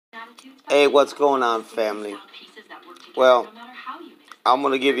Hey, what's going on, family? Well, I'm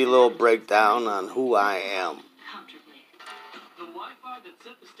going to give you a little breakdown on who I am.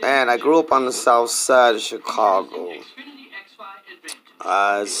 And I grew up on the south side of Chicago.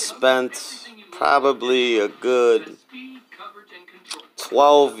 I spent probably a good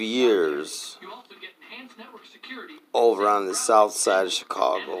 12 years over on the south side of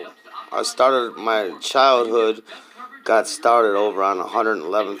Chicago. I started my childhood, got started over on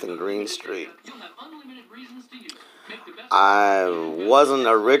 111th and Green Street. I wasn't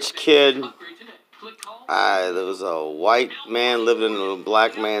a rich kid. There was a white man living in a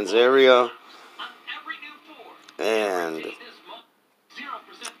black man's area, and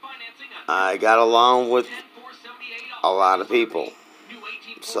I got along with a lot of people.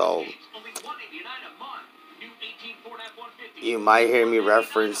 So you might hear me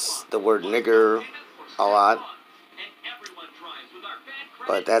reference the word nigger a lot,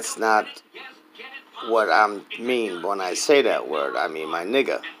 but that's not what I mean when I say that word. I mean my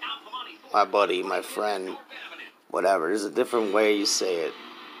nigga, my buddy, my friend, whatever. There's a different way you say it.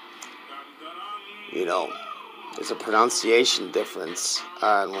 You know, there's a pronunciation difference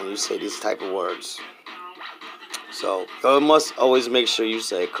when you say these type of words. So you must always make sure you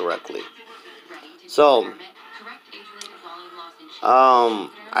say it correctly. So,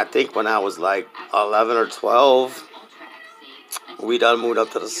 I think when I was like 11 or 12, we done moved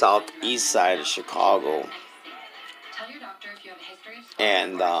up to the southeast side of Chicago.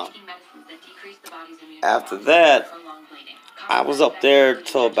 And after that, I was up there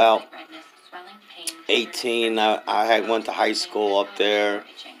till about 18. I had went to high school up there.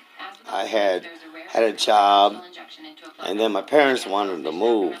 I had a job, and then my parents wanted to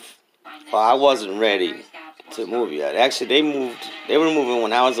move. Well, I wasn't ready to move yet. Actually, they were moving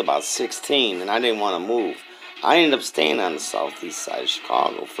when I was about 16, and I didn't want to move. I ended up staying on the southeast side of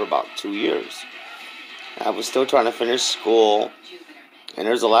Chicago for about 2 years. I was still trying to finish school, and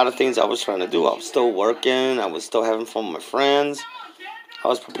there's a lot of things I was trying to do. I was still working. I was still having fun with my friends. I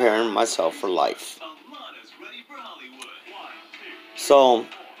was preparing myself for life. So,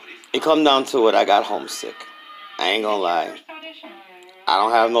 it come down to it, I got homesick. I ain't gonna lie. I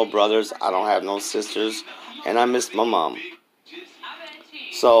don't have no brothers. I don't have no sisters. And I missed my mom.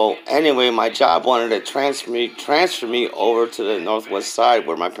 So, anyway, my job wanted to transfer me over to the northwest side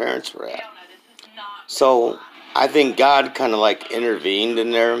where my parents were at. So, I think God kind of like intervened in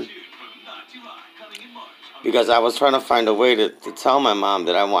there, because I was trying to find a way to tell my mom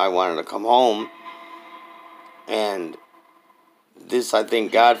that I wanted to come home. And I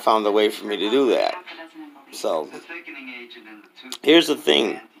think God found a way for me to do that. So, here's the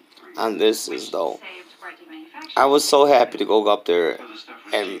thing on this is, though, I was so happy to go up there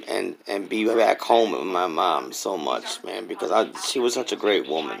and be back home with my mom so much, man, because she was such a great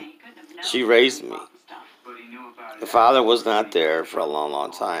woman. She raised me. The father was not there for a long,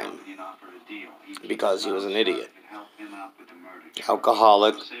 long time because he was an idiot.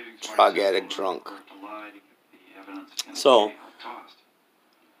 Alcoholic, drug addict, drunk. So,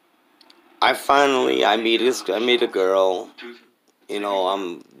 I meet a girl. You know,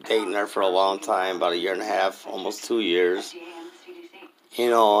 I'm dating her for a long time, about a year and a half, almost 2 years. You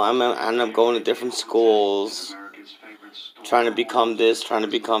know, I end up going to different schools, trying to become this, trying to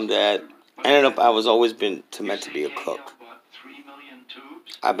become that. I was always meant to be a cook.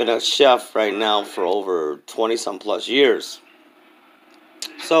 I've been a chef right now for over 20-some plus years.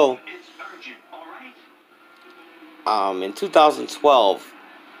 So, in 2012,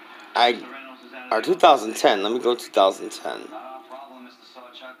 or 2010, let me go 2010.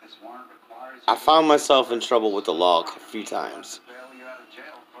 I found myself in trouble with the law a few times.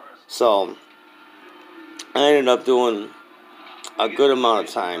 So, I ended up doing a good amount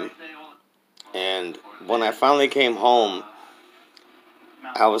of time. And when I finally came home,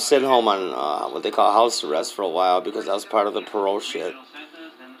 I was sitting home on what they call house arrest for a while because I was part of the parole shit.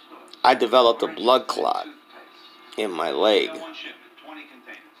 I developed a blood clot in my leg.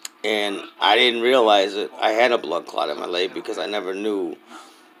 And I didn't realize it. I had a blood clot in my leg because I never knew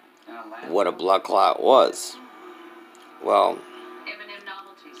what a blood clot was. Well,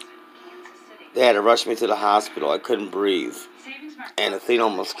 they had to rush me to the hospital. I couldn't breathe. And the thing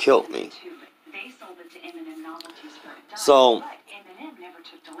almost killed me. So,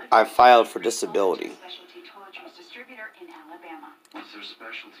 I filed for disability.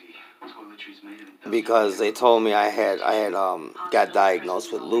 Because they told me I had got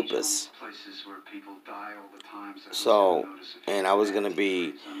diagnosed with lupus. So, and I was going to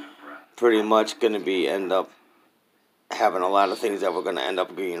be pretty much end up having a lot of things that were going to end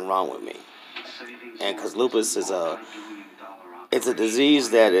up being wrong with me. And because lupus is It's a disease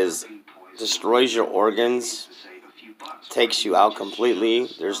that destroys your organs, takes you out completely.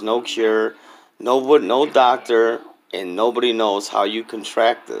 There's no cure, no doctor, and nobody knows how you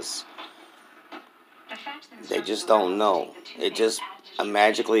contract this. They just don't know. It just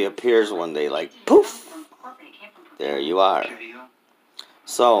magically appears one day, like poof, there you are.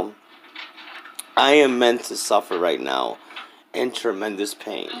 So, I am meant to suffer right now in tremendous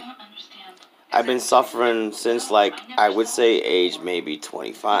pain. I've been suffering since, like, I would say age maybe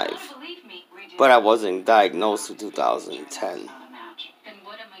 25. But I wasn't diagnosed in 2010.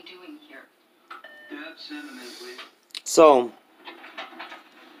 So,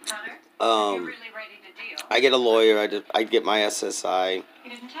 I get a lawyer, I get my SSI.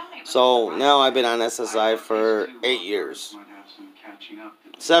 So, now I've been on SSI for 8 years.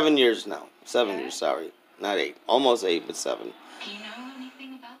 7 years now. 7 years, sorry. Not 8. Almost 8, but 7. Do you know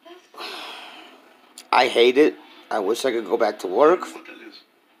anything about this? I hate it. I wish I could go back to work.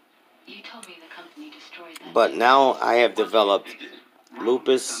 You told me the company destroyed that. But now I have developed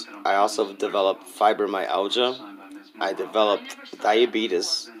lupus. I also developed fibromyalgia. I developed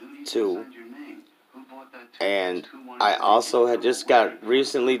diabetes too. And I also had just got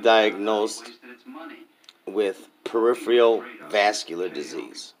recently diagnosed with peripheral vascular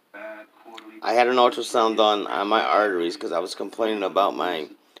disease. I had an ultrasound done on my arteries because I was complaining about my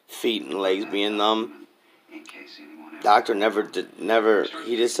feet and legs being numb. Doctor never,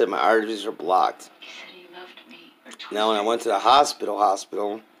 he just said my arteries are blocked. Now when I went to the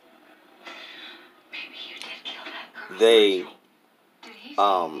hospital, they,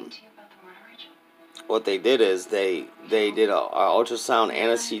 what they did is they did a ultrasound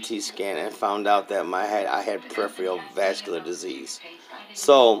and a CT scan and found out that I had peripheral vascular disease.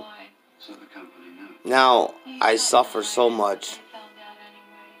 So now I suffer so much.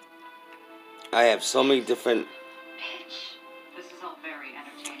 I have so many different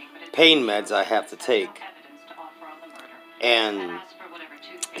pain meds I have to take. And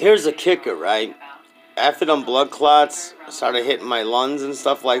here's the kicker, right? After them blood clots started hitting my lungs and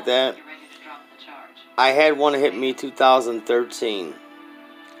stuff like that, I had one hit me 2013.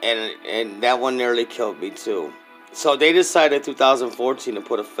 And that one nearly killed me too. So they decided 2014 to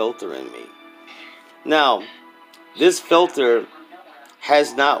put a filter in me. Now, this filter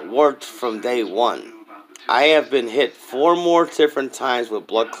has not worked from day one. I have been hit 4 more different times with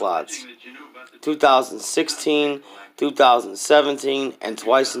blood clots. 2016, 2017, and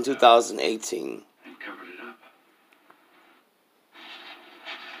twice in 2018.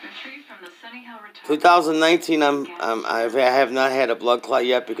 2019, I have not had a blood clot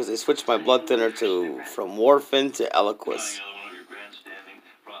yet because they switched my blood thinner from Warfarin to Eliquis.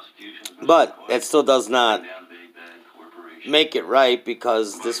 But it still does not make it right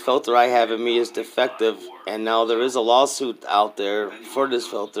because this filter I have in me is defective, and now there is a lawsuit out there for this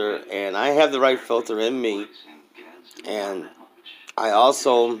filter, and I have the right filter in me, and I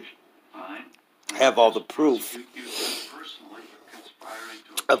also have all the proof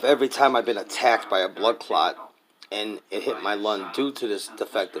of every time I've been attacked by a blood clot and it hit my lung due to this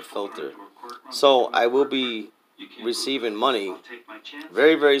defective filter. So I will be receiving money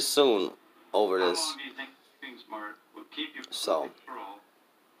very, very soon over this. So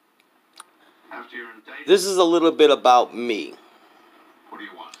this is a little bit about me.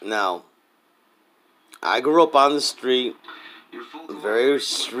 Now, I grew up on the street, very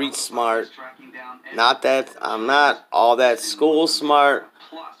street smart. Not that I'm not all that school smart.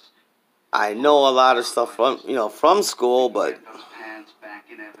 I know a lot of stuff from school, but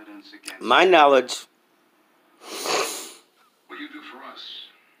my knowledge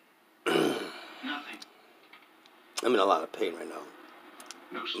I'm in a lot of pain right now.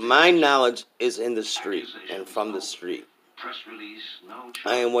 My knowledge is in the street and from the street.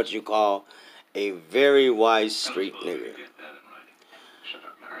 I am what you call a very wise street nigger.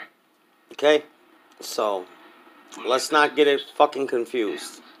 Okay? So, let's not get it fucking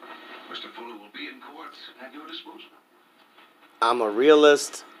confused. I'm a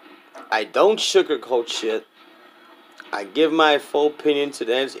realist. I don't sugarcoat shit. I give my full opinion to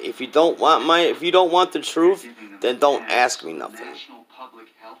that. If you don't want the truth, then don't ask me nothing.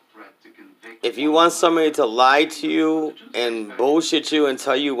 If you want somebody to lie to you and bullshit you and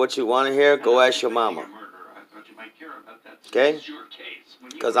tell you what you want to hear, go ask your mama. Okay?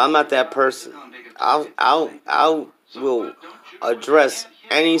 Because I'm not that person. I will address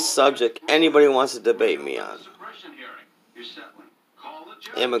any subject anybody wants to debate me on.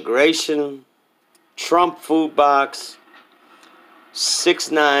 Immigration, Trump food box,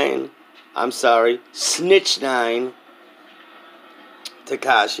 6ix9ine, Snitch9,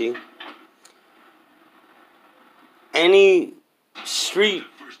 Tekashi. Any street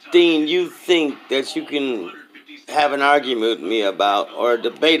thing you think that you can have an argument with me about or a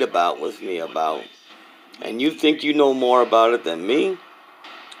debate about with me about, and you think you know more about it than me,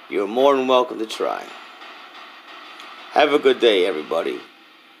 you're more than welcome to try. Have a good day, everybody.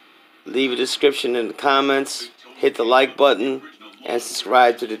 Leave a description in the comments, hit the like button, and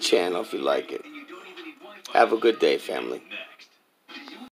subscribe to the channel if you like it. Have a good day, family.